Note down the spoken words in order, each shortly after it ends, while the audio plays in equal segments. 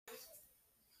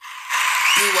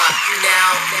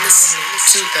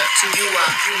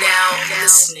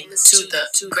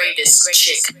greatest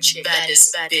chick,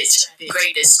 baddest bitch,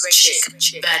 greatest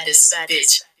chick, baddest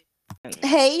bitch.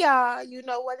 Hey y'all, you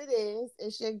know what it is.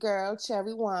 It's your girl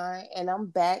Cherry Wine, and I'm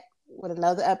back with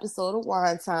another episode of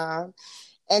Wine Time.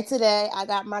 And today I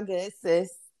got my good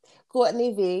sis,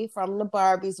 Courtney V from the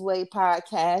Barbie's Way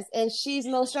podcast, and she's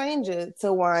no stranger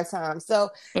to Wine Time. So,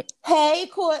 hey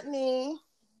Courtney.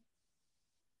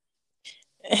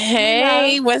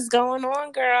 Hey, what's going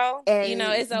on, girl? And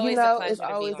it's always a pleasure it's to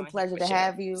be always a on here pleasure to with you.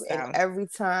 have you. And So. every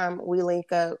time we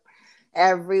link up,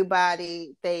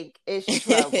 everybody think it's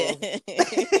trouble.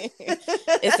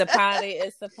 It's a party.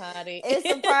 It's a party. It's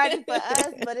a party for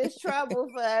us, but it's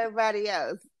trouble for everybody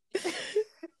else.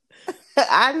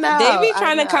 I know. They be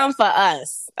trying to come for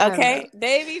us. Okay?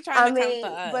 They be trying to come for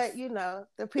us. But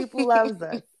the people loves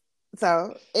us.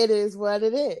 So it is what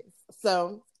it is.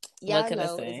 So y'all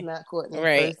know it's not Courtney's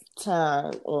first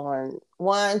time on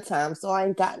Wine Time. So I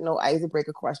ain't got no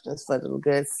icebreaker questions for the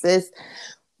good sis.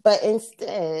 But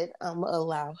instead, I'm going to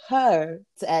allow her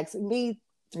to ask me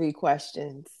 3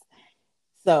 questions.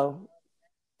 So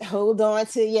hold on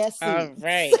to your seat. All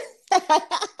right.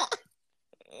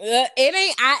 It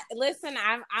ain't. Listen.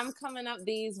 I'm coming up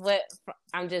these with.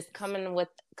 I'm just coming with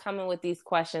these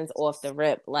questions off the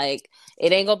rip. Like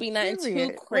it ain't gonna be nothing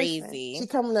too crazy. Listen, she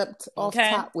coming up off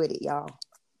top with it, y'all.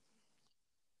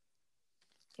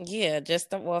 Yeah,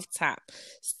 just off top.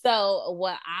 So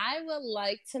what I would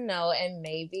like to know, and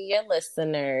maybe your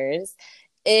listeners,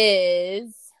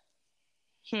 is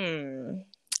I'm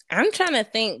trying to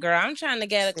think, girl. I'm trying to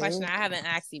get a question I haven't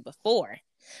asked you before.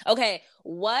 Okay,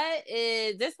 what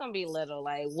is this gonna be little?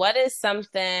 Like, what is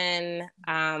something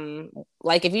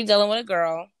like if you're dealing with a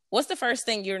girl, what's the first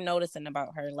thing you're noticing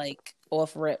about her, like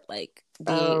off rip, like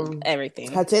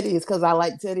everything? Her titties, because I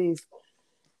like titties.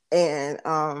 And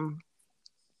I'm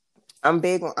really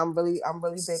big on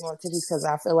titties because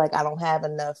I feel like I don't have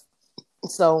enough.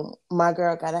 So my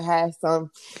girl gotta have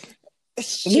some.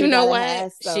 You know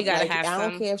what? She gotta have some. I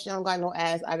don't care if she don't got no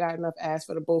ass. I got enough ass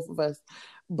for the both of us.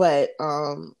 But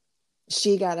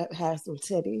she gotta have some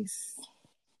titties.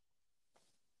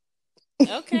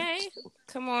 Okay,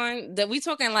 come on. We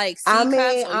talking like C cups?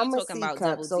 Or I'm talking about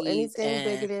cup, double so D's anything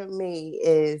bigger than me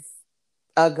is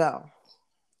a go.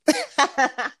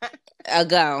 A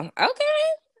go.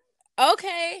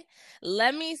 Okay.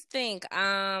 Let me think.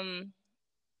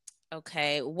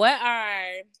 Okay. What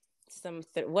are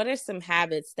some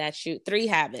habits that 3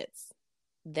 habits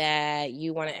that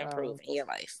you want to improve in your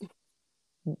life?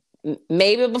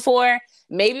 Maybe before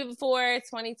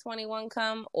 2021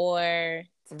 come, or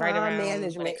right around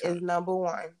management is number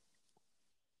 1.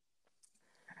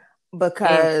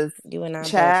 Because you and I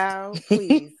child,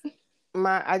 please.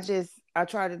 I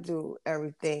try to do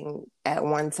everything at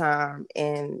one time,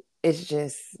 and it's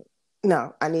just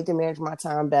no. I need to manage my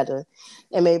time better,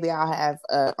 and maybe I'll have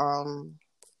a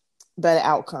better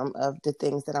outcome of the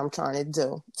things that I'm trying to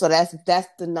do. So that's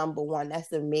the number 1. That's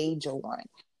the major one.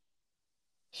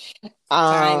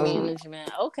 Time management.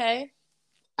 Okay.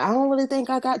 I don't really think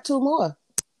I got 2 more.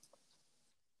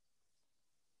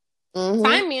 Mm-hmm.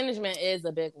 Time management is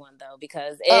a big one though,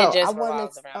 because it just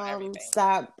revolves around everything.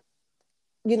 Stop.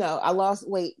 I lost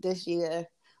weight this year.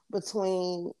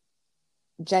 Between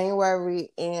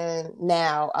January and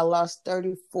now, I lost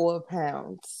 34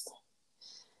 pounds.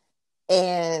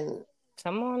 And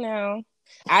come on now.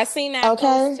 I seen that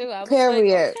post too. I was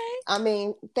period. Like, okay. I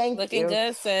mean, thank you. Looking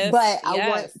good, sis. But yes. I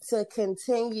want to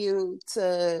continue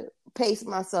to pace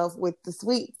myself with the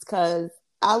sweets because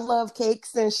I love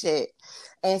cakes and shit.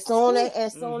 And as soon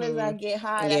as I get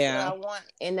high, that's what I want.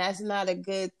 And that's not a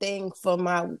good thing for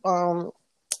my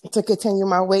to continue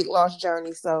my weight loss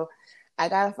journey. So I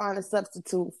gotta find a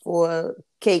substitute for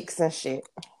cakes and shit.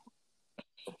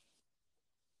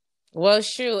 Well,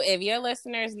 shoot, if your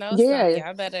listeners know something,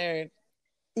 y'all better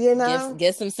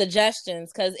get some suggestions,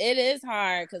 because it is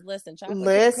hard. Because listen, chocolate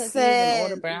cookies and all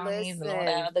the brownies and all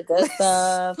that other good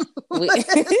stuff.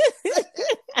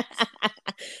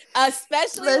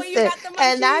 Especially when you got the munchies.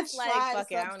 And I tried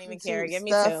fuck it, I don't even care. Give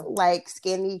me stuff 2. like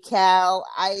Skinny Cow,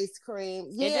 ice cream.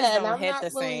 Yeah, and I'm not really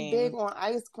same. big on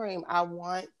ice cream. I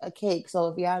want a cake. So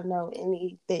if y'all know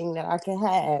anything that I can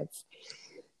have,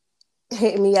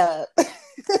 hit me up.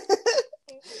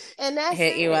 And that's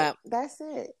hit you up. That's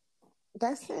it.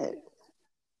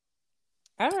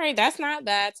 All right, that's not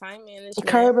bad. Time management.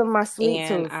 Curbing my sweet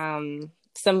tooth.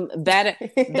 Some better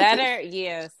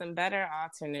some better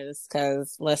alternatives,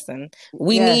 because listen,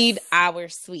 we need our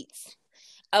sweets.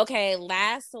 Okay,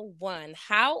 last one.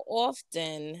 How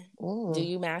often do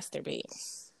you masturbate?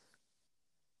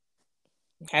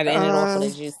 Had to end it off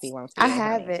with a juicy one for I you,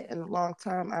 haven't in a long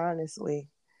time, honestly.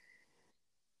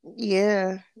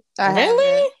 Yeah, I really?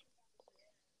 haven't.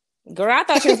 Girl, I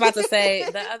thought you was about to say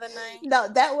the other night. No,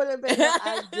 that would have been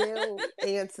the ideal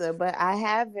answer, but I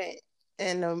haven't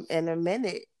in a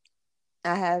minute.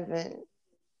 I haven't.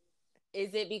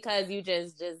 Is it because you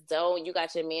just don't, you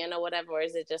got your man or whatever, or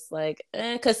is it just like,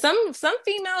 because some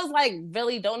females like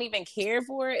really don't even care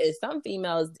for it. Is some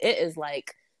females it is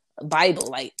like Bible,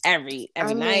 like every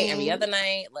night, every other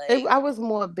night. Like I was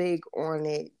more big on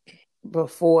it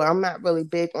before. I'm not really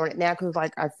big on it now because,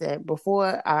 like I said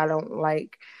before, I don't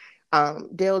like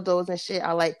dildos and shit.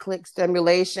 I like click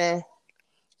stimulation.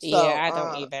 So, yeah, I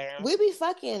don't either. We be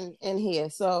fucking in here,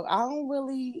 so I don't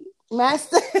really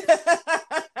master.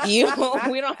 We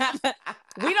don't have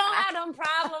them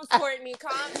problems, Courtney.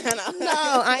 Calm down.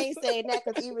 No, I ain't saying that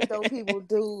because even though people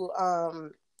do,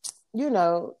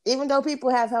 even though people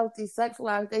have healthy sex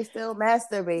lives, they still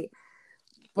masturbate.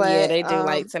 But yeah, they do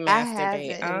like to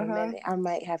masturbate. In a minute. I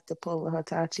might have to pull a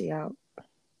Hitachi out.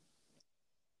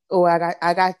 Oh, I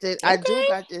got this. Okay. I do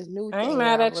got this new thing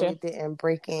that I really didn't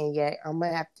break in yet. I'm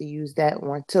gonna have to use that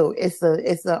one too. It's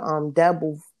a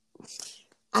double.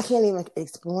 I can't even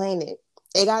explain it.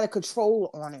 It got a control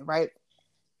on it, right?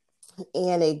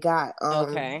 And it got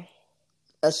a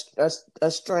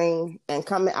string, and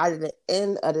coming out of the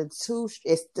end of the two,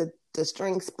 it's the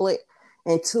string split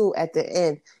in two at the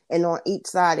end, and on each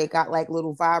side it got like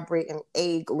little vibrating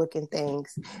egg looking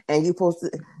things, and you supposed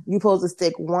to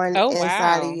stick one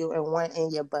inside of you and one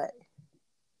in your butt.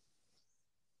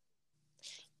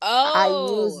 Oh, I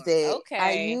used it. Okay.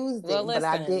 I used it, but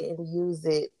I didn't use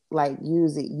it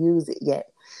yet.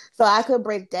 So I could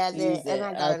break that in, and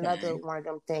I got another one of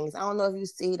them things. I don't know if you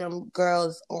see them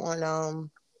girls on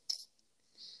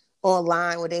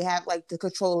online where they have like the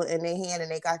controller in their hand and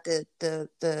they got the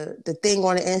thing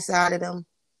on the inside of them.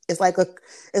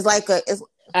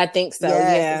 I think so.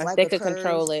 Yes, yeah, like they could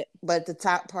control it, but the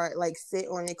top part like sit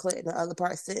on your clit and the other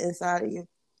part sit inside of you.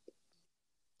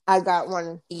 I got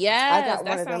one. Yeah, I got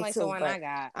one of them like too. The one I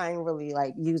got. I ain't really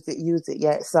like used it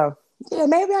yet. So yeah,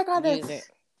 maybe I gotta use it.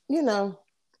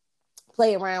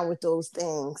 Play around with those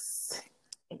things.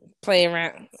 Play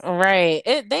around, right?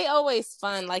 They always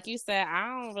fun, like you said. I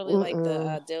don't really like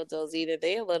the dildos either.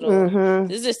 They a little.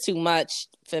 This is just too much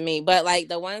for me. But like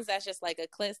the ones that's just like a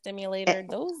clit stimulator,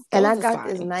 those and I got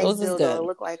this nice dildo. It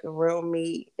look like a real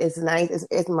meat. It's nice.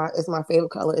 It's my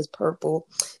favorite color. It's purple.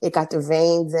 It got the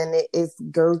veins in it. It's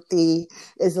girthy.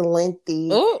 It's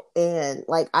lengthy. Ooh. And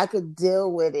like I could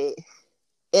deal with it.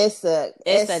 It's a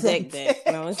dick dick.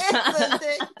 No, it's a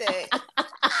dick dick.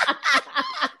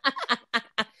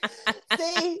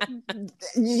 See,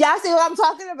 y'all see what I'm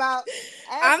talking about?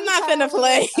 I'm not finna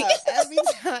play. Every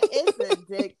time it's a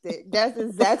dick dick. That's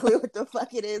exactly what the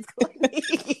fuck it is.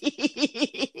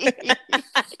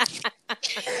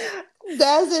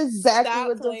 That's exactly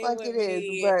what the fuck it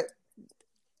is. But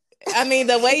I mean,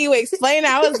 the way you explain it,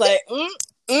 I was like,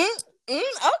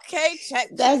 okay, check.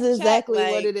 That's exactly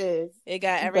what it is. It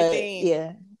got everything. But,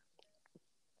 yeah.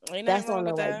 That's on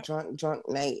the like drunk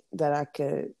night that I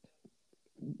could,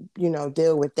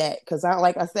 deal with that. Because I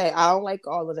don't like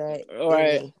all of that.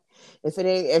 Right. If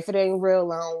it ain't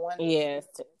real, I don't want it. Yes.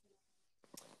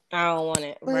 I don't want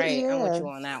it. But right. Yeah, I'm with you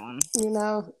on that one.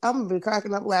 I'm gonna be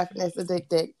cracking up laughing. It's a dick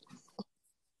dick.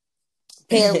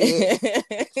 Period.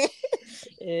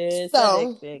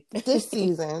 So this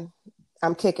season,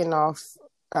 I'm kicking off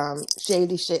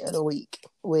shady shit of the week,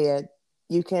 where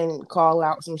you can call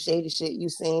out some shady shit you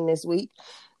seen this week.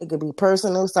 It could be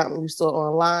personal, something you saw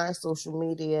online, social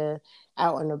media,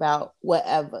 out and about,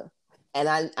 whatever. And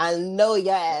I know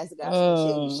your ass got some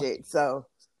shady shit, so.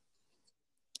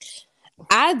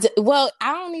 I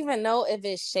don't even know if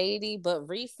it's shady, but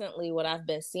recently what I've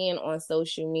been seeing on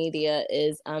social media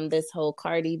is this whole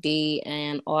Cardi B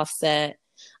and Offset.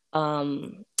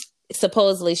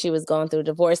 Supposedly she was going through a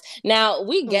divorce. Now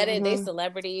we get it, they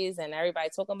celebrities and everybody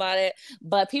talking about it,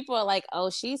 but people are like, oh,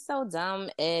 she's so dumb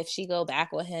if she go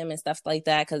back with him and stuff like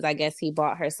that, because I guess he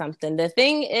bought her something. The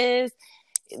thing is,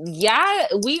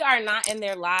 we are not in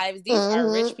their lives. These are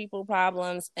rich people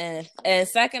problems, and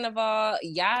second of all,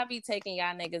 y'all be taking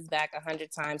y'all niggas back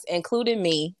 100 times, including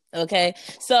me. Okay,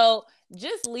 so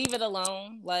just leave it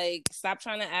alone. Like, stop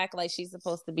trying to act like she's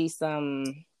supposed to be some.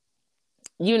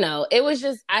 It was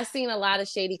just, I seen a lot of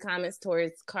shady comments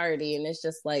towards Cardi, and it's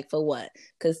just like, for what?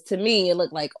 Because to me, it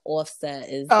looked like Offset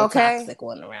is the toxic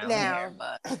one around here,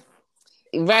 but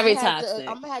very toxic.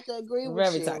 I'm gonna have to agree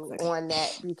with you on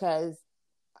that, because,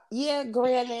 yeah,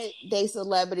 granted, they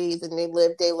celebrities and they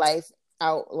live their life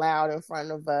out loud in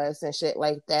front of us and shit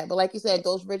like that. But like you said,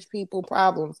 those rich people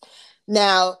problems.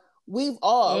 Now, we've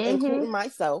all, including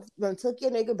myself, done took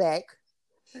your nigga back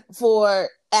for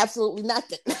absolutely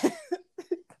nothing.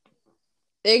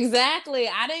 Exactly.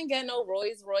 I didn't get no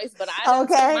Rolls Royce, but I done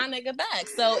took my nigga back.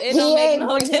 So it don't make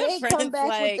no difference. He ain't come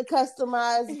back with the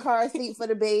customized car seat for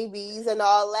the babies and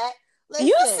all that. Listen,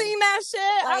 you seen that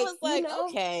shit? I was like,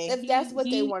 okay. If that's what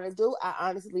they want to do, I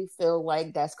honestly feel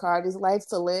like that's Cardi's life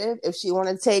to live. If she want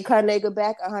to take her nigga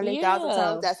back 100,000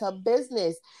 times, that's her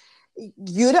business.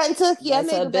 You done took your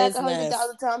nigga back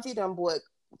 100,000 times. He done brought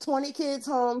 20 kids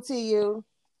home to you.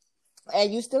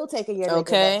 And you still taking your nigga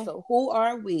back. So who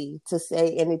are we to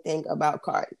say anything about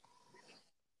Cardi?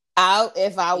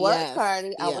 If I was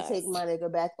Cardi, I would take my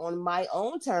nigga back on my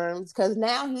own terms. Because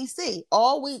now he see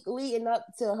all week leading up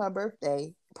to her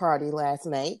birthday party last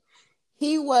night,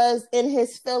 he was in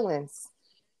his feelings.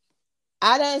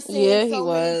 I done seen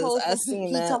so many posts. I seen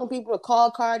he telling people to call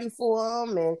Cardi for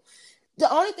him. And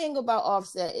the only thing about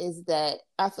Offset is that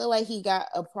I feel like he got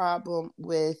a problem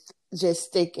with just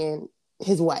sticking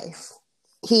his wife.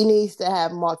 He needs to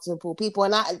have multiple people,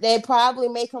 and they probably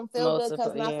make him feel good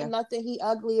because not for nothing, he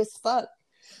ugly as fuck.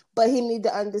 But he need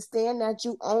to understand that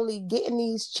you only getting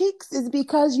these cheeks is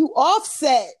because you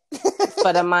Offset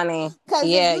for the money. Because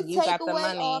if you take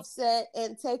away Offset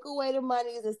and take away the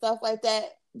monies and stuff like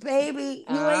that, baby,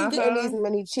 you ain't getting these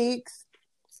many cheeks.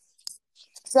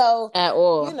 So at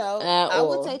all, I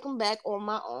would take them back on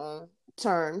my own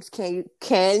terms.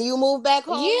 Can you move back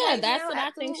home? Yeah, that's what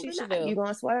I think she should do. You're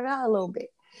gonna sweat it out a little bit.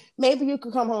 Maybe you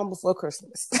could come home before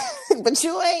Christmas, but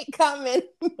you ain't coming.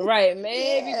 Right?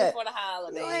 Maybe before the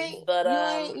holidays, but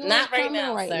not right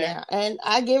now, sir. And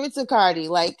I give it to Cardi.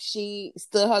 Like, she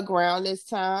stood her ground this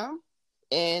time,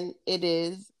 and it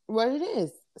is what it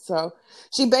is. So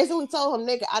she basically told him,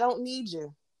 "Nigga, I don't need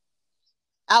you.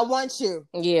 I want you."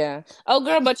 Yeah. Oh,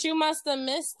 girl, but you must have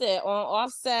missed it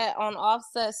on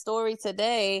Offset story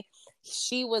today.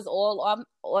 She was all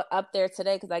up there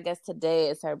today because I guess today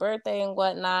is her birthday and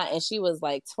whatnot, and she was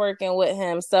like twerking with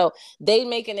him. So they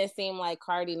making it seem like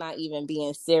Cardi not even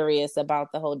being serious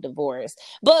about the whole divorce.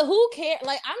 But who cares?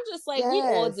 Like, I'm just like, we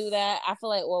all do that. I feel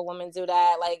like all women do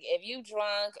that. Like, if you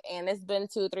drunk and it's been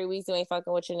 2-3 weeks you ain't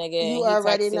fucking with your nigga, you and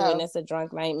already he texts know. You and it's a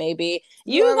drunk night, maybe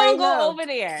you gonna go over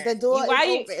there. The door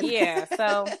is open. Yeah.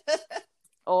 So,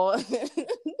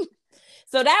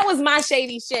 So that was my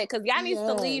shady shit, because y'all needs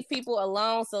to leave people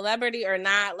alone, celebrity or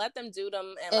not. Let them do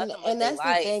them and let them what and that's they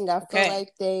like. The thing. I feel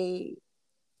like they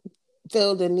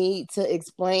feel the need to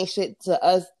explain shit to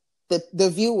us, the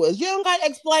viewers. You don't gotta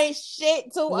explain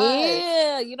shit to us.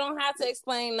 Yeah, you don't have to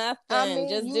explain nothing. I mean,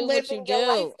 just do what you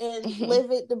do and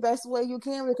live it the best way you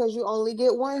can, because you only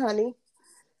get one, honey.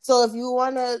 So if you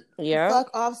want to fuck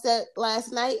Offset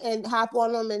last night and hop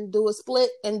on them and do a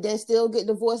split and then still get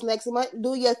divorced next month,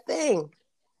 do your thing.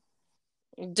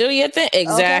 Do your thing.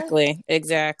 Exactly.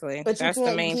 But that's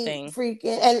the main thing.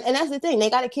 Freaking, and that's the thing. They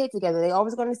got a kid together. They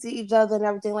always going to see each other and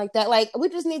everything like that. Like, we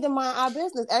just need to mind our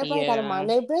business. Everybody got to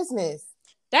mind their business.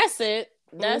 That's it.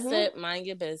 That's it. Mind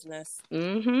your business.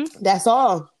 That's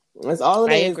all. That's all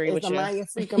it is. I agree with you. Mind your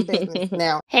freaking business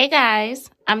now. Hey guys,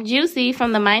 I'm Juicy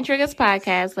from the Mind Triggers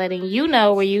podcast, letting you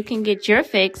know where you can get your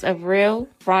fix of real,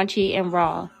 raunchy, and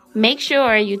raw. Make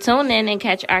sure you tune in and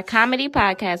catch our comedy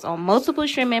podcast on multiple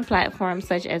streaming platforms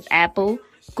such as Apple,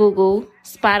 Google,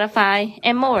 Spotify,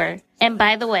 and more. And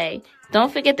by the way,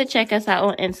 don't forget to check us out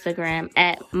on Instagram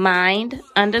at mind_triggers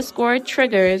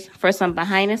for some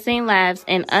behind-the-scenes laughs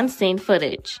and unseen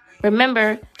footage.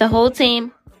 Remember, the whole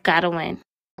team gotta win.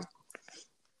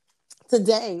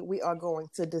 Today, we are going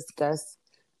to discuss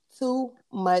too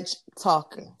much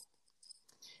talking.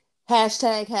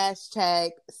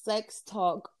 Hashtag sex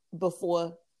talk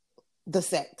before the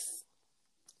sex.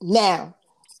 Now,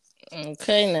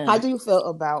 how do you feel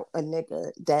about a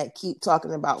nigga that keep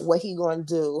talking about what he gonna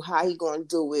do, how he gonna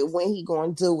do it, when he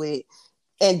gonna do it,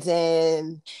 and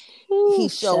then he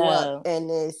show up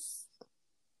and it's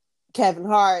Kevin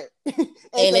Hart, and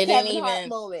it didn't Hart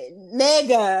moment,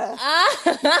 nigga.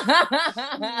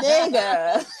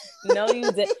 Nigga. No, you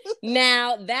did.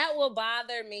 Now that will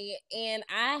bother me, and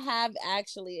I have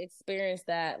actually experienced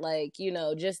that. Like,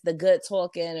 just the good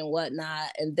talking and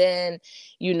whatnot, and then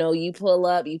you pull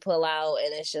up, you pull out,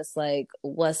 and it's just like,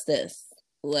 what's this?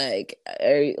 Like,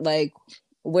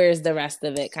 where's the rest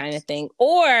of it, kind of thing,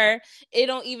 or it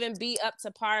don't even be up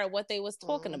to par of what they was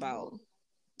talking about.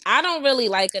 I don't really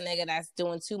like a nigga that's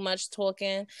doing too much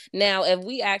talking. Now, if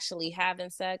we actually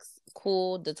having sex,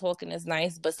 cool, the talking is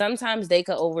nice, but sometimes they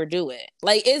could overdo it.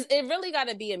 Like, it really got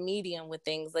to be a medium with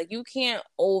things. Like, you can't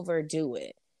overdo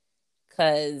it.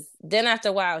 Cause then after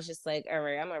a while, I was just like, all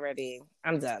right,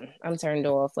 I'm done. I'm turned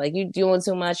off. Like, you doing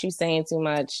too much, you saying too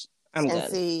much. I'm done.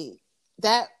 And see,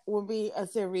 that would be a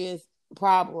serious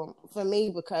problem for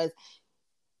me because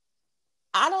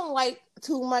I don't like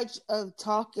too much of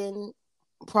talking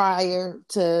prior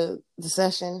to the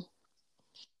session.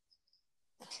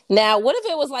 Now, what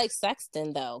if it was like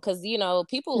sexting though? Because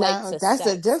people like to. That's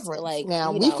sext. a difference. Like,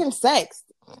 now we can sext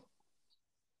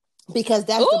because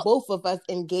that's the both of us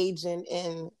engaging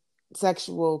in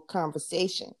sexual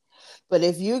conversation. But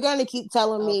if you're gonna keep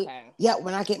telling me, yeah,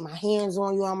 when I get my hands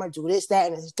on you, I'm gonna do this, that,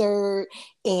 and this third,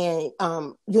 and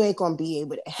you ain't gonna be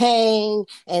able to hang,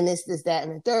 and this, that,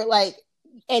 and the third, like,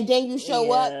 and then you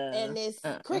show up and it's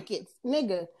crickets,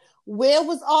 nigga. Where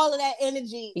was all of that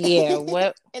energy? Yeah,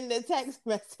 what in the text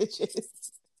messages?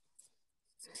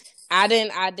 I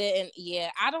didn't.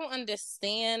 Yeah, I don't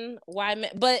understand why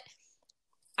men, but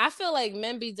I feel like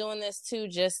men be doing this too,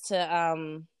 just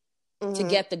to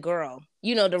get the girl.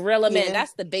 The real man.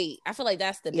 That's the bait. I feel like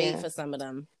that's the bait for some of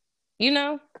them.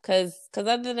 Because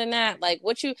other than that, like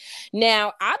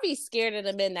now, I be scared of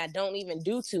the men that don't even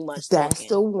do too much. That's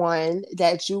the one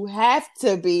that you have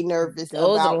to be nervous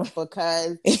about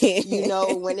because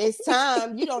when it's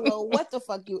time, you don't know what the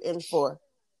fuck you in for.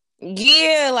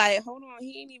 Yeah, like hold on,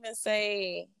 he didn't even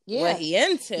say what he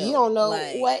into. You don't know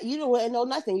what you don't know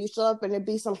nothing. You show up and it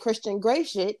be some Christian Grey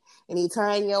shit, and he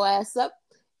tying your ass up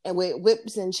and with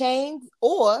whips and chains,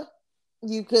 or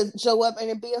you could show up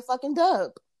and it be a fucking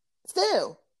dub.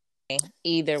 Still,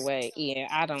 either way, yeah,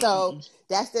 I don't. So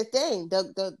that's the thing.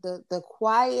 The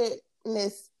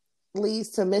quietness leads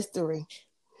to mystery.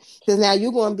 Because now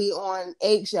you're going to be on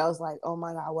eggshells, like, oh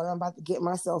my God, what am I about to get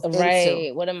myself into?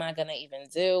 Right. What am I going to even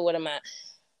do?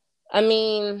 I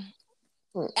mean,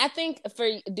 I think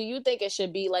do you think it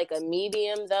should be like a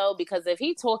medium though? Because if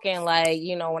he talking like,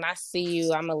 when I see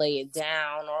you, I'm going to lay it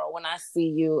down. Or when I see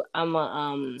you, I'm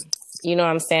going to, you know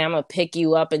what I'm saying? I'm going to pick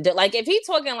you up. And like, if he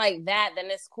talking like that, then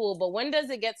it's cool. But when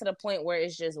does it get to the point where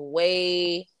it's just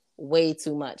way, way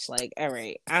too much? Like, all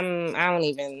right, I don't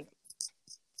even,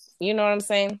 you know what I'm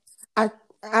saying?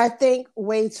 I think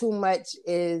way too much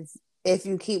is if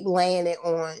you keep laying it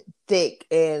on thick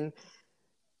and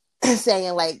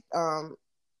saying like,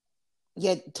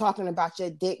 you're talking about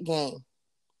your dick game.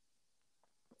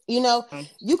 You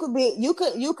could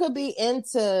be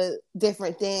into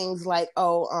different things like,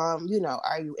 are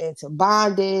you into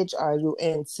bondage? Are you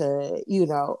into,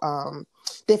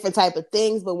 different type of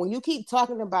things? But when you keep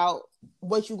talking about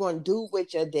what you're going to do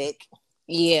with your dick,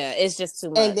 yeah, it's just too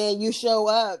much. And then you show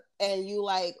up and you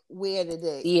like, where the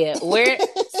dick? Yeah, where?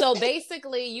 So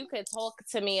basically, you could talk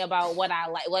to me about what I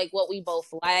like what we both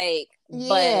like.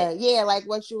 Yeah, like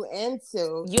what you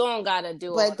into. You don't gotta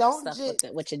do all that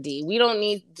stuff with your D. We don't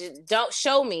need. Don't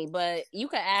show me, but you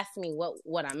can ask me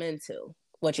what I'm into.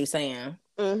 What you saying?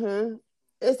 Mm-hmm.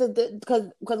 It's because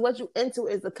what you into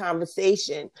is a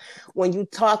conversation. When you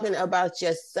talking about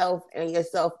yourself and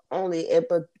yourself only,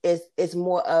 it's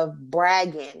more of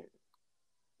bragging.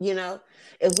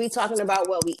 If we talking about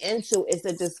what we into, it's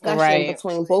a discussion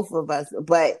between both of us.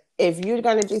 But if you're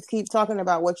gonna just keep talking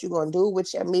about what you're gonna do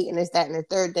with your meeting, this, that, and the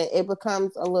third, then it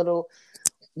becomes a little.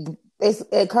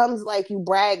 It comes like you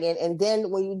bragging, and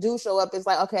then when you do show up, it's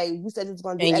like, okay, you said you was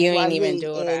gonna do and X, you Y, ain't Z, even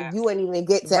do and you ain't even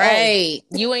get to A.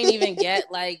 You ain't even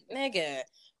get like, nigga,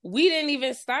 we didn't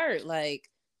even start like,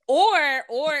 or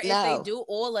if they do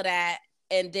all of that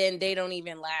and then they don't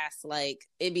even last, like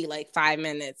it'd be like 5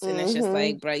 minutes, and it's just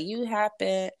like, bro, you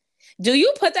happen. Do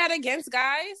you put that against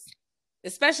guys,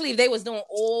 especially if they was doing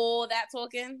all that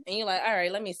talking, and you're like, all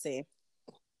right, let me see.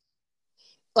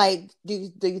 Like, do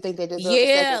you think they deserve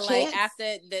a second chance?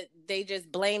 After that, they just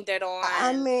blamed it on.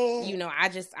 I mean, I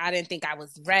didn't think I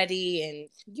was ready, and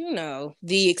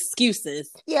the excuses.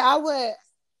 Yeah,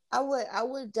 I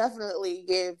would definitely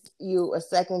give you a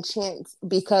second chance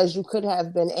because you could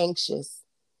have been anxious.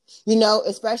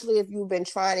 Especially if you've been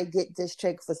trying to get this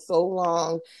chick for so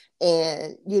long,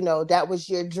 and that was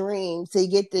your dream to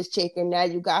get this chick, and now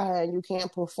you got her and you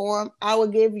can't perform. I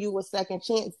would give you a second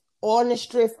chance on the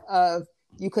strength of.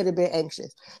 You could have been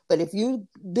anxious. But if you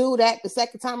do that the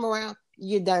second time around,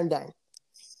 you're done.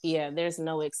 Yeah, there's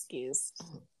no excuse.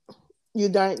 You're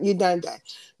done.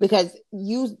 Because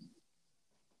you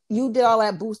did all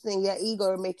that boosting your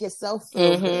ego to make yourself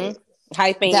feel good.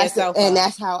 Hyping yourself and up.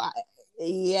 That's how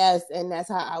that's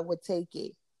how I would take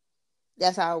it.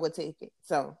 That's how I would take it.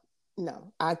 So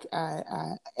no, I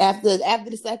after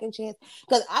the second chance,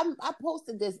 because I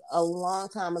posted this a long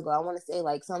time ago. I want to say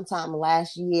like sometime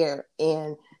last year,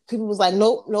 and people was like,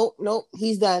 nope,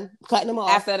 he's done, cutting him off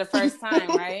after the first time,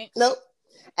 right? Nope.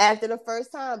 after the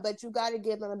first time, but you got to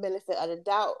give them the benefit of the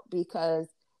doubt because,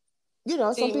 you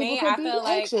know, some people could be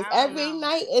anxious. Like, every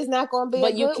night is not going to be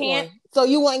a good one. So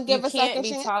you wouldn't give a second chance?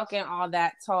 You can't be talking all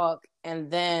that talk and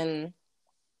then,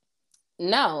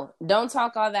 no, don't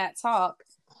talk all that talk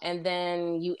and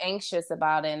then you anxious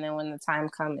about it. And then when the time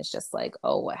comes, it's just like,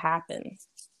 oh, what happened?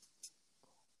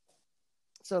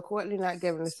 So Courtney not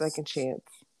giving a second chance.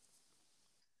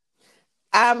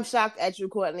 I'm shocked at you,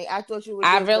 Courtney. I thought you would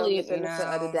give the benefit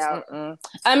of the doubt.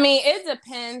 I mean, it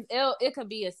depends. It could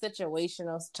be a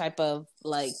situational type of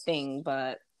like thing,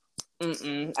 but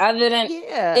other than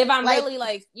if I'm like, really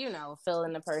like, you know,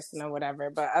 feeling the person or whatever,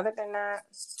 but other than that,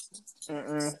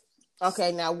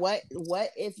 Okay, now what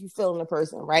if you feeling the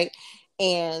person, right?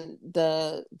 And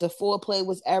the foreplay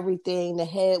was everything, the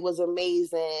head was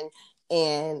amazing,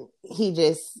 and he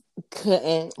just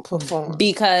couldn't perform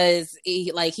because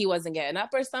he wasn't getting up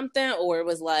or something, or it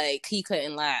was like he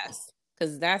couldn't last,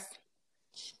 because that's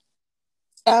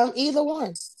either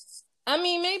one. I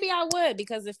mean, maybe I would,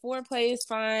 because if foreplay is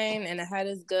fine and the head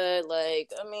is good,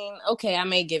 like, I mean, okay, I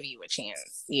may give you a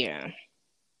chance. Yeah,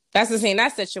 that's the thing.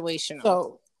 That's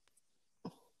situational.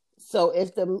 So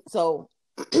if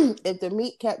the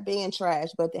meat kept being trash,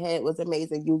 but the head was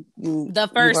amazing, you the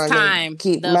first time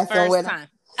keep messing with him.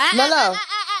 No.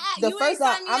 The you first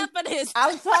time up for this.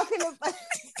 I'm talking about.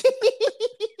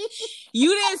 You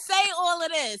didn't say all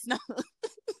of this. No.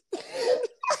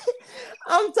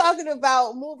 I'm talking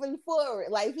about moving forward.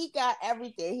 Like, he got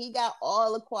everything. He got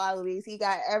all the qualities. He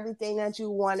got everything that you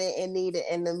wanted and needed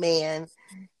in the man.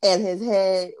 And his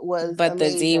head was but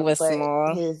amazing, the D was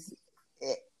small.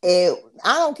 I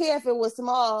don't care if it was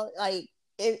small. Like,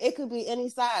 it could be any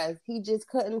size. He just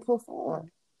couldn't perform.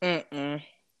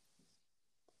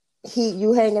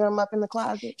 You hanging him up in the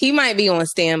closet? He might be on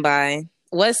standby.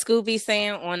 What's Scooby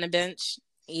saying on the bench?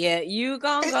 Yeah, you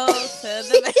gonna go to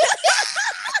the bench.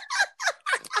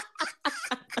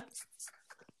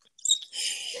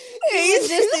 He's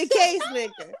just in case,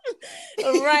 nigga.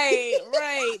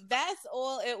 Right. That's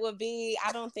all it would be.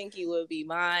 I don't think he would be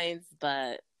mine,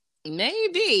 but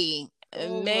maybe.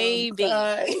 Maybe.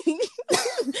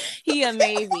 He a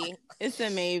maybe. It's a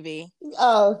maybe.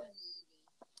 Oh.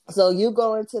 So you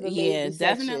go into the maybe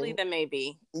definitely section. The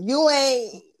maybe.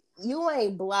 You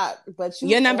ain't blocked, but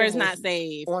your number's not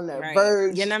saved. On the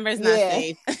verge. Your number's not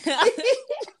saved.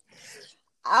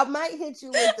 I might hit you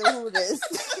with the who this.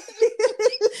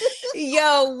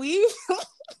 Yo,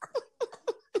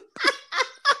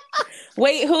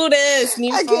 wait, who this?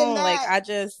 New phone. Cannot. Like, I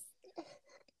just.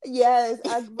 Yes,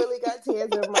 I really got tears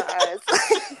in my eyes.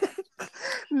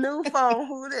 New phone,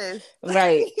 who this?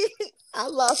 Right. I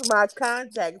lost my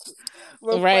contacts.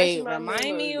 Right.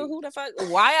 Remind me who the fuck.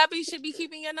 Why I should be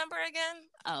keeping your number again?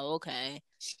 Oh, okay.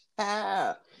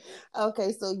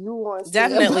 Okay, so you want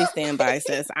definitely stand by,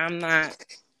 sis. I'm not.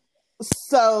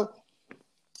 So,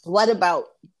 what about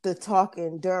the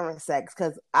talking during sex?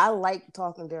 Because I like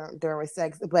talking during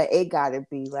sex, but it gotta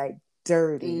be like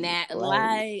dirty, I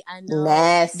know.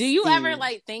 Nasty. Do you ever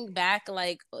like think back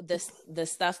like the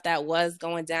stuff that was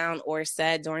going down or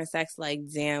said during sex? Like,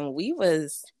 damn, we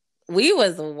was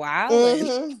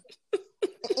wilding.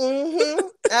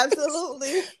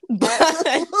 Absolutely.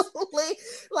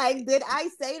 Like, did I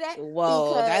say that? Whoa,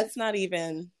 because that's not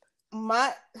even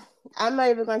I'm not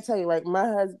even gonna tell you. Like, my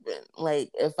husband, like,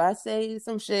 if I say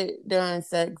some shit during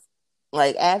sex,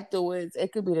 like, afterwards,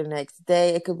 it could be the next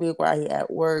day, it could be while he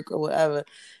at work or whatever,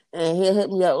 and he'll hit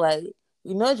me up like,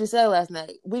 you know what you said last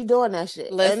night? We doing that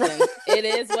shit. Listen, it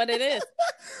is what it is.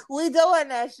 We doing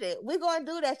that shit. We gonna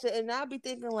do that shit. And I'll be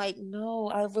thinking like, no,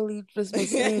 I really just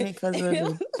was saying it because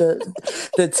of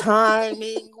the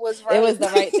timing was right. It was the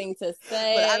right thing to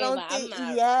say. But I don't think.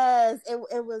 Yes,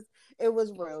 it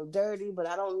was real dirty. But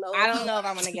I don't know. I don't know if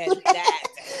I'm gonna get that.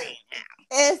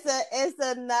 It's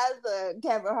another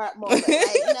Kevin Hart moment. Like,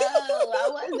 no, I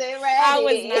wasn't ready. I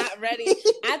was not ready.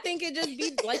 I think it just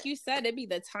be like you said. It'd be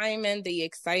the timing, the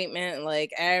excitement.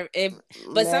 Like,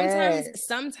 but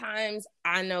sometimes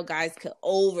I know guys could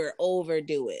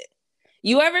overdo it.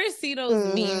 You ever see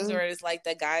those memes where it's like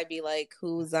the guy be like,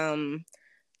 "Who's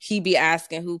he be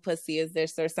asking who pussy is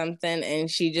this or something," and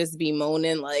she just be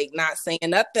moaning, like not saying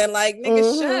nothing. Like,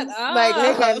 nigga, shut up. Like,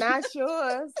 nigga, not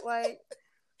yours. Like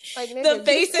nigga, the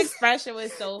face expression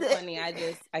was so funny.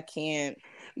 I can't.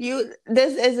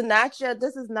 This is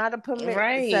not a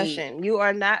permit session. You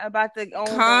are not about to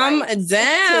calm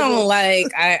down.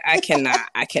 Like, I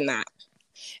cannot.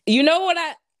 You know what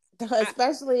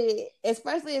especially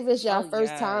if it's your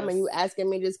first time and you asking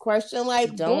me this question,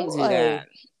 like, don't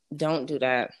do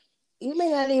that. You may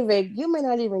not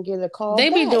even get a call. They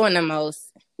be doing the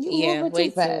most. moving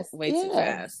too fast. Way too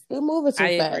fast. You're moving too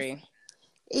fast. I agree.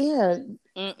 Yeah,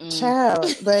 child.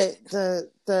 But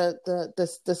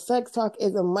the sex talk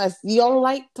is a must. You don't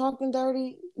like talking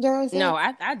dirty during sex? No,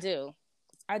 I do.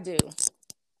 I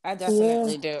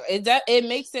definitely do. It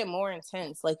makes it more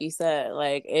intense, like you said.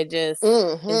 Like it just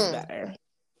is better.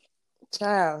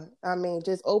 Child, I mean,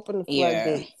 just open the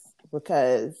floodgates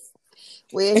because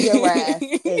wear your ass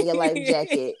in your life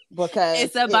jacket because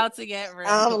it's about to get real.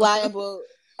 I'm liable.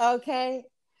 Okay,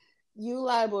 you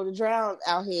liable to drown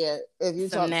out here if you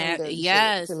talk some dirty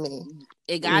shit to me.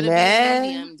 It gotta be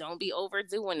medium. Don't be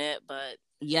overdoing it, but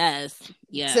yes.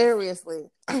 Seriously.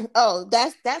 Oh,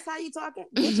 that's how you talking.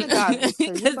 Get your goggles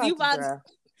because you about to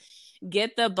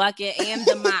get the bucket and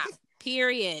the mop.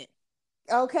 Period.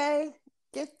 Okay.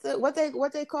 Get the what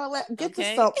they call that? Get the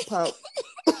sump pump.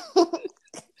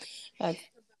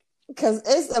 Because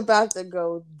it's about to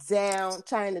go down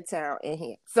Chinatown in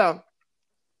here. So,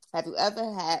 have you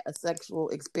ever had a sexual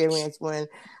experience when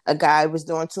a guy was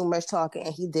doing too much talking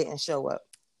and he didn't show up?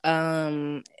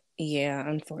 Yeah,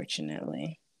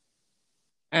 unfortunately.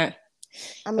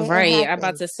 I mean, right. I'm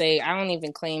about to say I don't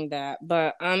even claim that,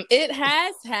 but it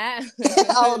has happened.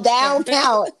 Oh, down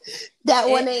count. That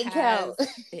one ain't count.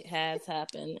 It has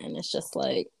happened, and it's just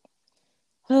like,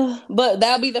 but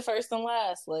that'll be the first and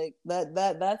last. Like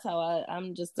that's how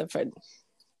I'm just afraid.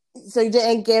 So you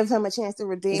didn't give him a chance to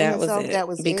redeem himself? That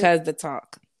was because the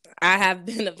talk. I have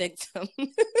been a victim.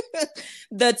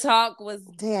 The talk was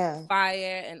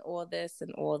fire and all this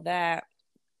and all that,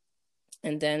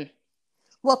 and then.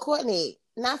 Well, Courtney,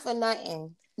 not for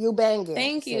nothing. You banging.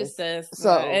 Thank you, sis.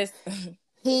 So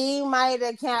he might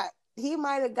have got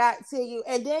to you,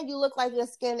 and then you look like your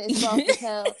skin is soft as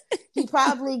hell. He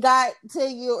probably got to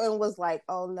you and was like,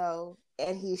 "Oh no,"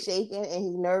 and he's shaking and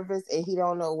he's nervous and he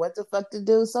don't know what the fuck to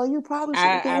do. So you probably should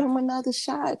have given him another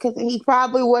shot because he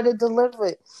probably would have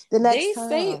delivered the next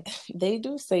time. They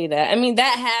do say that. I mean,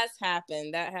 that has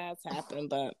happened.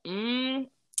 But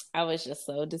I was just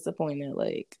so disappointed.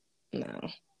 Like. No.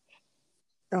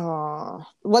 Oh,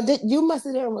 well, you must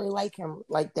have didn't really like him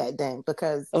like that then,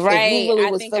 because if you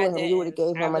really was feeling him, you would have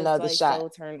gave him another shot. So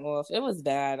turned off. It was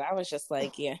bad. I was just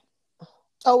like, yeah.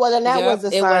 Oh well, then that was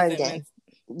a sign. Then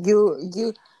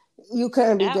you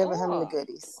couldn't be giving him the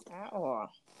goodies at all.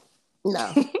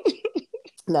 No,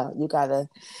 no, you gotta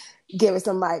give it to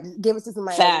somebody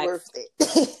that's worth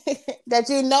it. That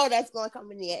you know that's gonna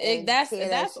come in the end. That's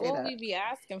all we be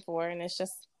asking for, and it's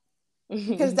just.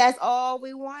 Because that's all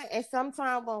we want. And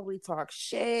sometimes when we talk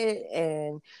shit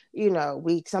and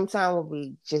sometimes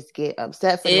we just get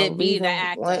upset for no reason,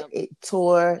 it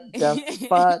tore the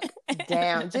fuck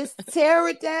down. Just tear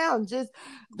it down. Just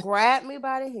grab me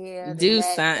by the hair, do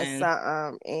something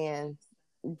and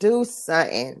do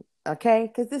something.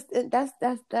 Okay, because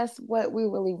that's what we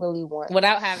really want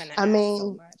without having to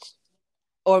so much.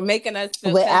 Or making us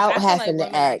feel without having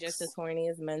to act. Just as horny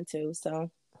as men too. So.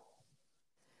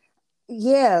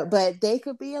 Yeah, but they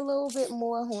could be a little bit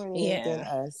more horny than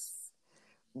us.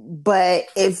 But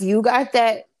if you got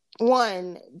that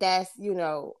one that's,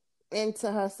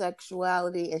 into her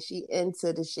sexuality and she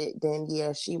into the shit, then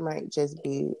yeah, she might just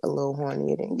be a little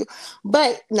hornier than you.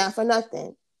 But not for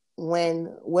nothing.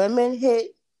 When women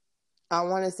hit, I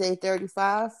want to say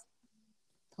 35,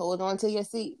 hold on to your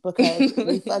seat because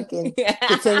we fucking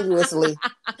continuously.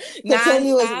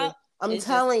 I'm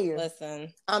telling you.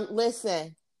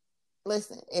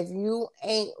 Listen, if you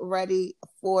ain't ready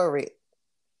for it,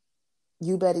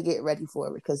 you better get ready for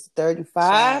it because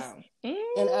 35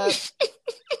 and up,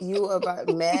 you about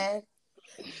mad.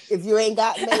 If you ain't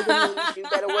got mega needs, you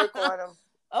better work on them.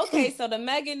 Okay, so the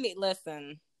mega need.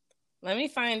 Listen, let me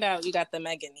find out you got the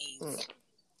mega needs.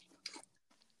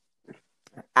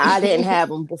 I didn't have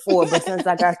them before, but since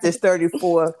I got this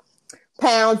 34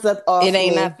 pounds up off it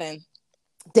ain't nothing.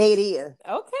 They is.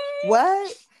 Okay.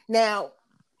 What? Now,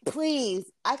 please,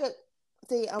 I could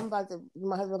see.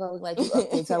 My husband was like, you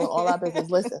up and telling all our business.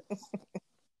 Listen,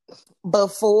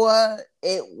 before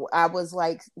I was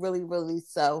like really, really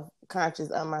self-conscious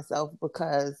of myself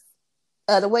because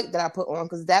of the weight that I put on.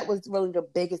 Because that was really the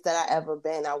biggest that I ever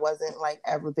been. I wasn't like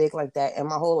ever big like that in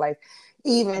my whole life,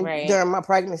 even during my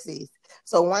pregnancies.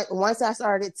 So once I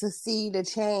started to see the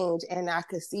change, and I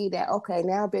could see that, okay,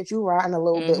 now bitch, you riding a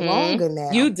little bit longer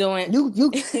now. You doing you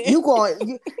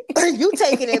going you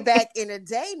taking it back in a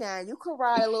day now. You could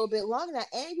ride a little bit longer now,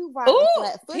 and you riding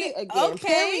flat footed again.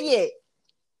 Okay. Period.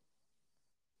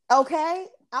 Okay,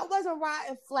 I wasn't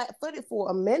riding flat footed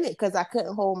for a minute because I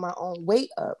couldn't hold my own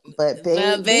weight up. But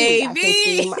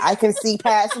baby. I can see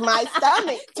past my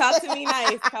stomach. Talk to me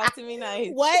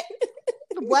nice.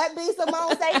 What be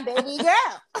Simone say, baby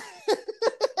girl?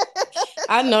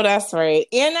 I know that's right.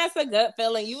 And that's a good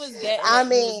feeling. You was getting you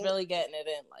was really getting it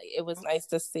in. Like, it was nice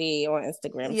to see on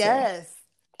Instagram. Yes. Too.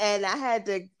 And I had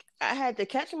to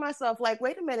catch myself like,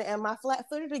 wait a minute, am I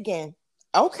flat-footed again?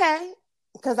 Okay.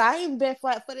 Because I ain't been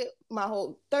flat-footed my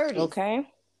whole 30s. Okay.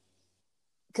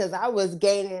 Because I was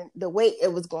gaining the weight.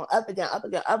 It was going up and down, up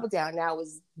and down, up and down. Now it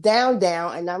was down,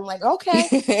 down. And I'm like,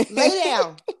 okay, lay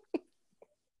down.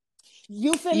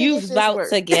 You about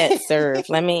to get served.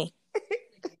 Let me.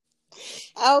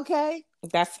 Okay.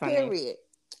 That's funny. Period.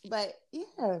 But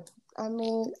yeah, I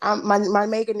mean, my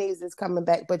manganese is coming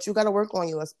back, but you got to work on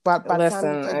yours by the time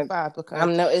you're 35.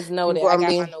 Because it's noted. I got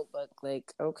my notebook.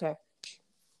 Like, okay.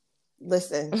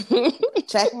 Listen,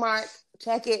 check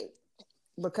it,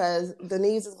 because the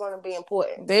knees is going to be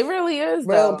important. They really is.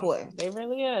 Real important. They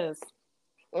really is.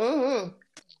 Mm-hmm.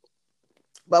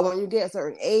 But when you get a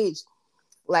certain age,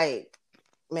 like,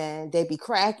 man, they be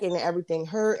cracking and everything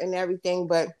hurt and everything.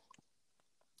 But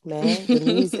man, the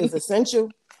knees is essential,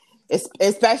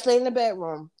 especially in the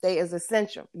bedroom. They is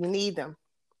essential. You need them.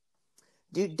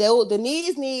 The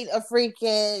knees need a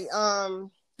freaking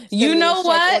you know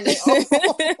what? Because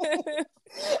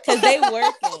they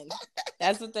working.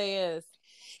 That's what they is.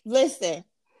 Listen,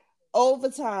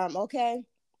 overtime, okay?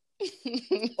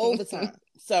 Overtime.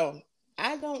 So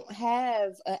I don't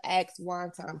have an Ask One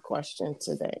Time question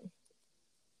today.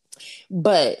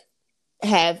 But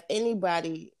have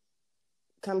anybody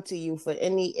come to you for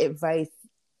any advice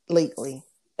lately?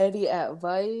 Any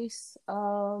advice?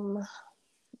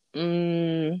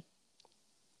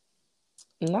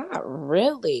 Not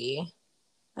really.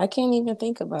 I can't even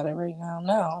think about it right now.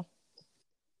 No.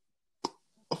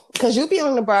 Because you be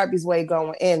on the Barbie's way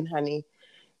going in, honey.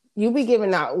 You be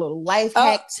giving out little life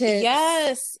hack tips.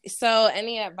 Yes. So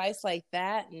any advice like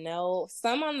that? No.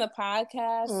 Some on the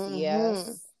podcast,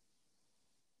 yes.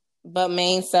 But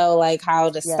main, so like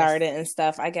how to start it and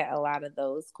stuff. I get a lot of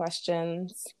those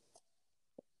questions.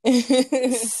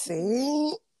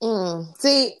 See,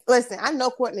 listen, I know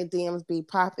Courtney DMs be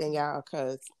popping, y'all,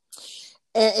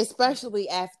 and especially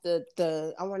after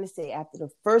the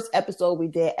first episode we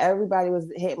did, everybody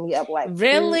was hitting me up like,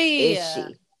 really? Who is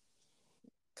she?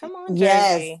 Come on, Jersey.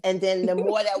 Yes, and then the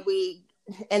more that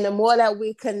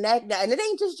we connect now, and it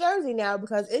ain't just Jersey now,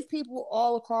 because it's people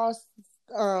all across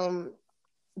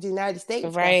the United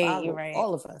States, right?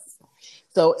 All of us.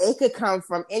 So it could come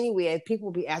from anywhere.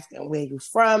 People be asking where you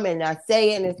from, and I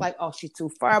say it, and it's like, oh, she's too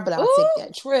far, but I'll take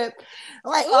that trip.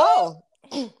 I'm like, oh,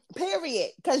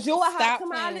 period, because you're a hot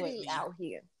commodity out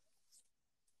here.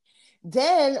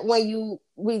 Then when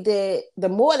we did, the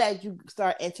more that you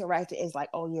start interacting, it's like,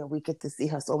 oh yeah, we get to see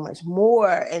her so much more,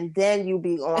 and then you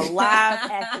be on live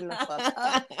acting the fuck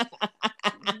up.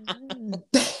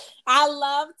 I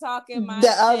love talking my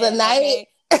shit, other night. Okay?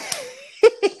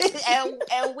 and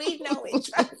we know it.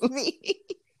 Trust me.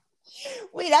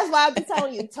 That's why I be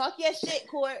telling you, talk your shit,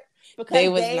 Court. Because they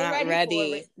was not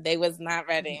ready. They was not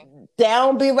ready. They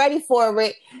don't be ready for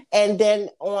it. And then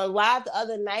on live the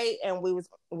other night, and we was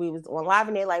on live,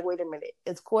 and they're like, wait a minute,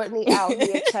 is Courtney out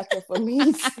here checking for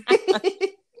me?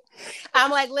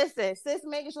 I'm like, listen, sis,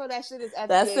 making sure that shit is at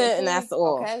that's it, and that's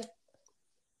all. Okay.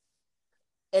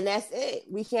 And that's it.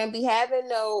 We can't be having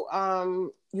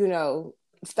no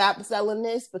stop selling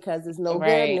this because there's no good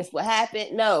and this what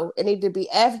happened. No, it need to be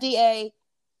FDA,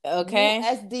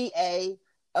 USDA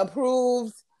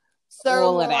approved,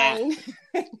 all of that.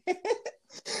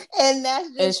 And that's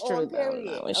just it's true.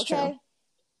 It's true.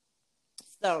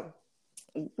 So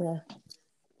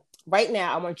right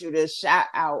now, I want you to shout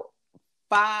out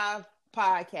 5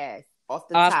 podcasts off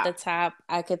the top.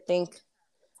 I could think.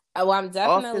 Well, I'm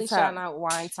definitely shouting out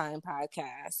Wine Time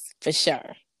Podcast for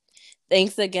sure.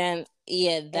 Thanks again.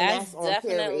 Yeah, that's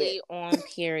definitely on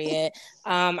period.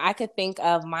 I could think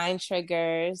of Mind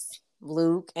Triggers,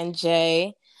 Luke and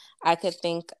Jay. I could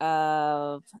think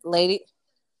of Lady.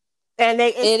 And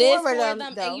it is for them.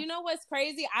 Though. And you know what's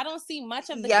crazy? I don't see much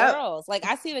of the girls. Like,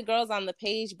 I see the girls on the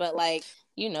page, but like,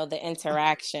 the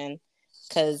interaction.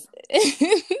 Cause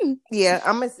I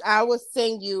will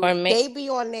send you. They be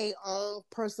on their own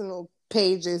personal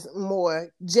pages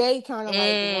more. Jay kind of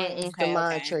runs the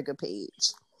Mind Trigger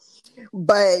page,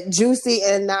 but Juicy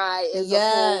and I is a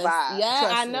whole vibe.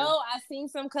 Yeah, I know. I've seen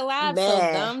some collabs. So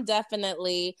them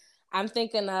definitely. I'm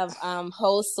thinking of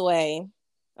Josue.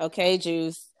 Okay,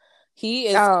 Juice. He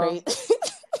is great.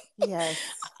 Yes.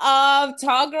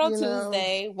 Tall Girl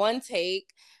Tuesday. One Take.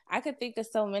 I could think of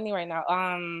so many right now.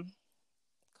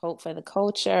 Coat for the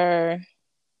Culture.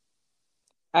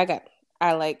 I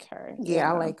like her.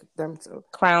 Yeah, I like them too.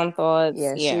 Crown Thoughts.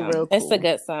 Yeah, she real cool. It's a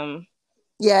good some.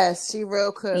 Yes, she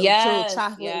real cool. Yes,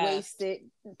 Chocolate Wasted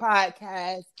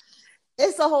podcast.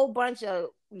 It's a whole bunch of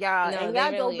y'all, no, and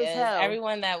y'all really dope as hell.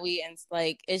 Everyone that we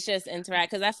like, it's just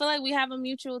interact because I feel like we have a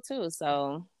mutual too.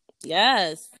 So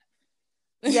yes,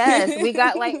 we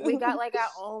got like our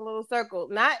own little circle.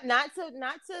 Not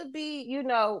to be, you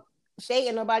know,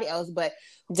 shading nobody else, but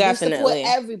definitely we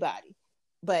support everybody.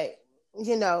 But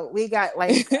you know, we got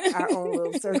like our own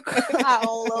little circle, our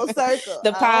own little circle,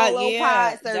 the pod,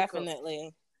 pod circle.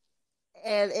 Definitely.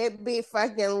 And it be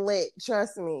fucking lit.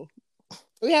 Trust me.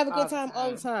 We have a good time all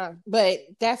the time. But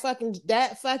that fucking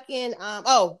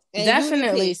oh, and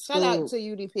definitely UDP. Shout out to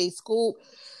UDP.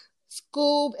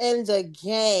 Scoob and the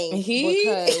gang.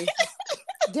 Because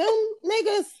them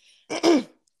niggas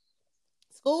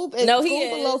Scoob and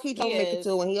low-key don't make it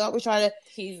too, and he always try to.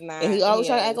 He's not. And he always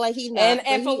try to act like he's not.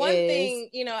 And for one thing,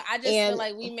 you know, I just feel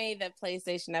like we made that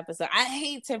PlayStation episode. I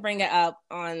hate to bring it up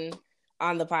on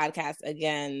the podcast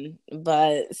again,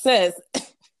 but sis,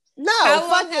 no, how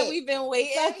long have we been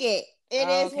waiting? Fuck it. It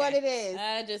is what it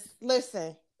is. Just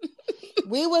listen.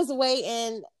 We was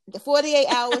waiting. The 48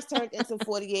 hours turned into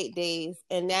 48 days,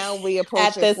 and now we approaching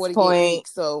at this 48 point.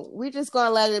 Weeks. So we just gonna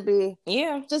let it be.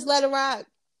 Yeah, just let it rock.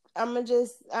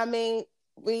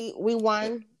 We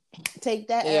won. Take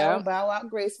that L, bow out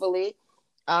gracefully.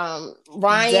 Ryan,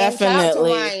 definitely. Shout out to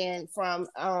Ryan from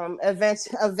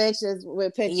Adventures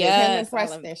with Pictures. Yes, him and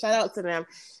Preston. Shout out to them.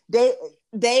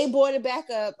 They brought it back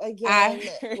up again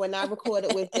when I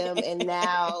recorded with them, and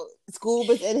now Scoob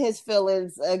is in his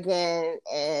feelings again,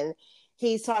 and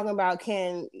he's talking about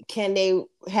can they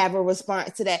have a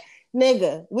response to that.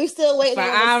 Nigga, we still waiting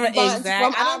on a response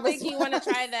from I don't think you want to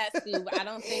try that, Scoob. I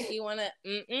don't think you want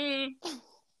to.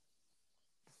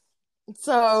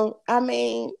 So, I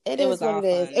mean, it is what it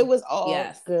is. It was all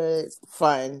good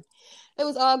fun. It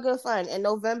was all good fun. And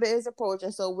November is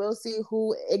approaching, so we'll see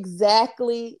who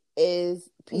exactly is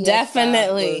PS5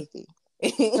 definitely worthy.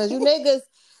 Because you niggas,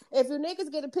 if you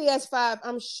niggas get a PS5,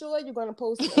 I'm sure you're going to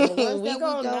post it. And the ones we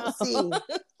don't see,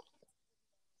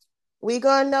 we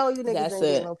gonna know you niggas didn't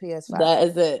get no PS5. That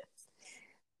is it.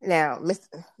 Now,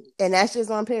 and that's just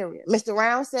on period. Mr.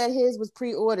 Round said his was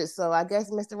pre-ordered, so I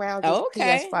guess Mr. Round is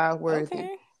PS5 worthy.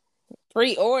 Okay.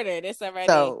 Pre-ordered, it's already.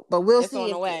 So, but we'll see. On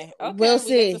the way. Okay, we'll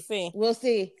see. We'll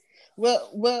see.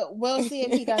 We'll see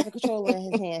if he got the controller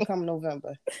in his hand come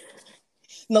November.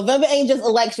 November ain't just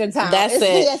election time. That's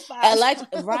it.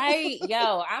 Right,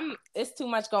 yo, it's too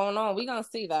much going on. We gonna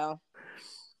see though.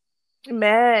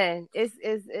 Man,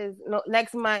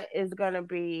 next month is gonna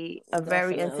be a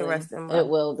very interesting month. It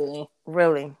will be,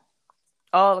 really,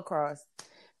 all across.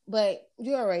 But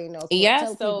you already know.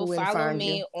 Yeah, so follow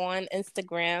me on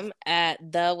Instagram at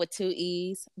the with 2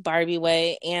 E's Barbie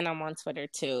Way, and I'm on Twitter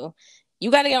too. You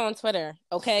got to get on Twitter,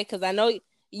 okay? Because I know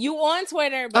you on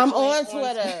Twitter. But I'm on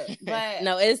Twitter, but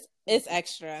no, it's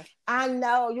extra. I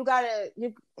know you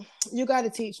gotta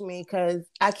teach me because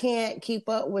I can't keep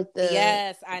up with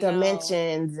the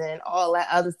dimensions and all that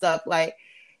other stuff. Like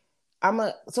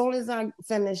as soon as I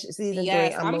finish season 3,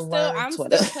 I'm still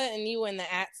putting you in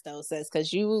the acts though, sis,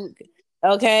 because you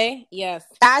okay? Yes,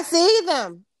 I see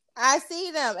them,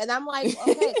 and I'm like,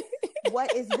 okay,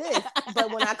 what is this?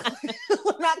 But when I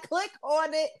click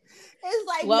on it, it's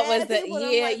like what was the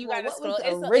like, you gotta scroll.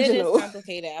 It is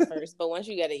complicated at first, but once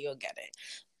you get it, you'll get it.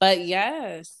 But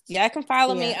yes, I can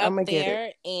follow me up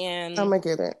there, and I'm gonna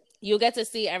get it. You'll get to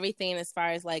see everything as far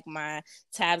as like my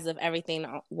tabs of everything,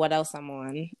 what else I'm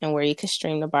on, and where you can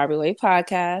stream the Barbie Way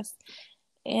podcast.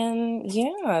 And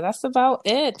yeah, that's about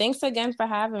it. Thanks again for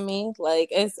having me. Like,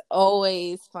 it's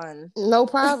always fun. No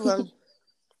problem.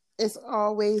 It's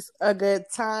always a good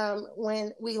time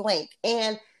when we link.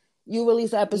 And you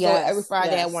release an episode every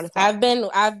Friday at 1 o'clock.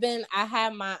 I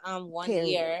had my 1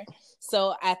 year.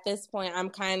 So at this point, I'm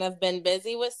kind of been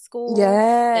busy with school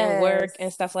and work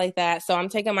and stuff like that. So I'm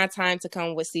taking my time to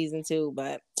come with season 2,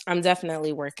 but I'm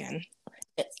definitely working.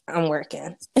 I'm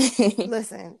working.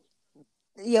 Listen,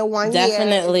 your 1 year.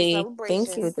 Definitely.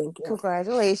 Thank you.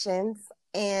 Congratulations.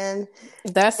 And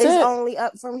it's only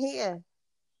up from here.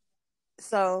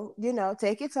 So,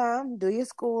 take your time, do your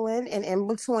schooling, and in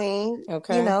between,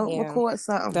 record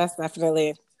something. That's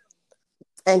definitely.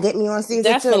 And get me on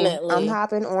season 2. I'm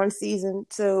hopping on season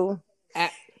 2.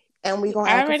 And we gonna.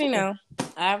 I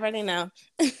already know.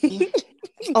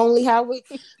 Only how we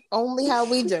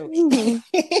do.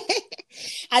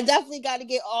 I definitely got to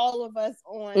get all of us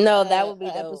on. No, that would be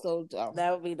dope. Episode.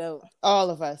 That would be dope. All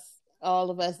of us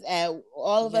at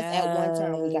one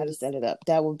time. We got to set it up.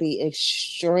 That would be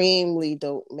extremely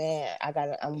dope, man.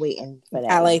 I'm waiting for that.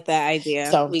 I like that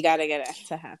idea. So we got to get it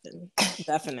to happen.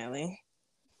 Definitely.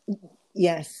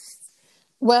 Yes.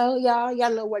 Well, y'all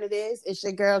know what it is. It's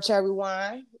your girl Cherry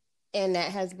Wine. And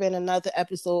that has been another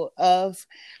episode of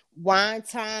Wine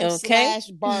Time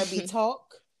 / Barbie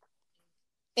Talk.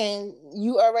 And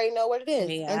you already know what it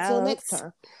is. Until next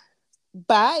time.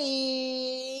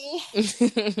 Bye.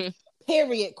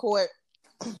 Period, court.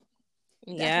 That's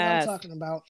what I'm talking about.